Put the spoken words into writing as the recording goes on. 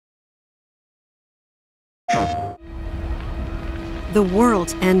The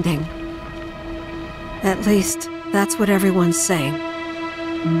world's ending. At least, that's what everyone's saying.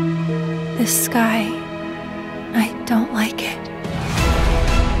 This sky... I don't like it.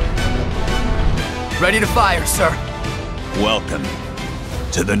 Ready to fire, sir. Welcome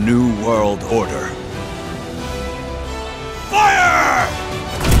to the New World Order. Fire!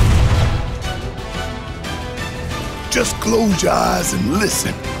 Just close your eyes and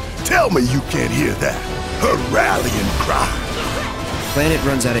listen. Tell me you can't hear that. Her rallying cry. Planet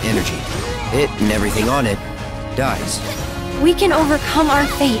runs out of energy. It and everything on it dies. We can overcome our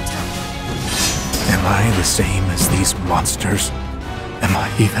fate. Am I the same as these monsters? Am I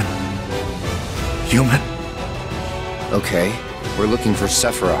even human? Okay, we're looking for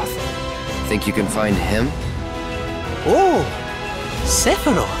Sephiroth. Think you can find him? Oh,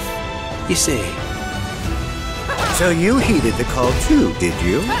 Sephiroth, you say? So you heeded the call too, did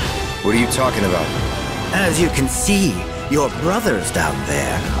you? What are you talking about? As you can see, your brothers down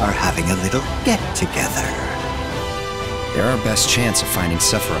there are having a little get-together. They're our best chance of finding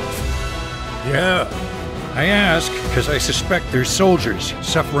Sephiroth. Yeah. I ask because I suspect they're soldiers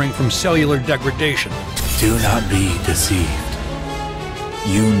suffering from cellular degradation. Do not be deceived.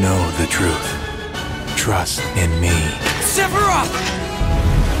 You know the truth. Trust in me. Sephiroth!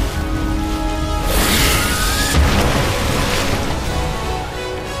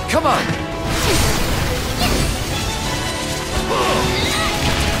 Come on!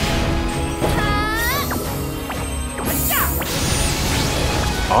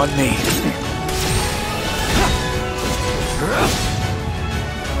 On me.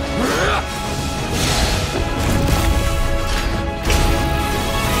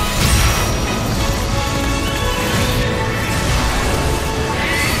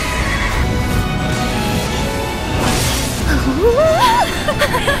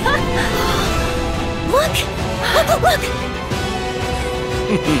 Look! Look!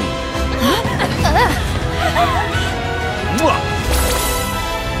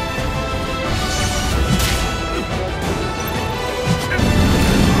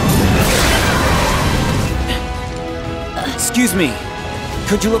 Excuse me.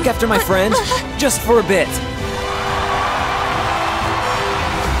 Could you look after my friend? Just for a bit.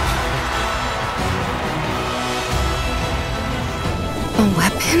 A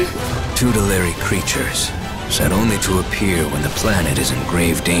weapon? Tutelary creatures, set only to appear when the planet is in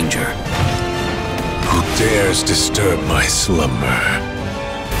grave danger. Who dares disturb my slumber?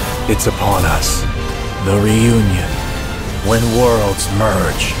 It's upon us. The reunion. When worlds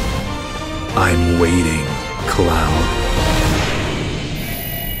merge. I'm waiting, Cloud.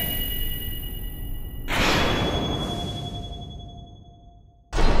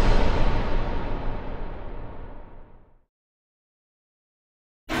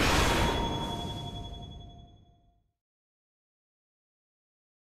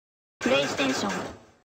 PlayStation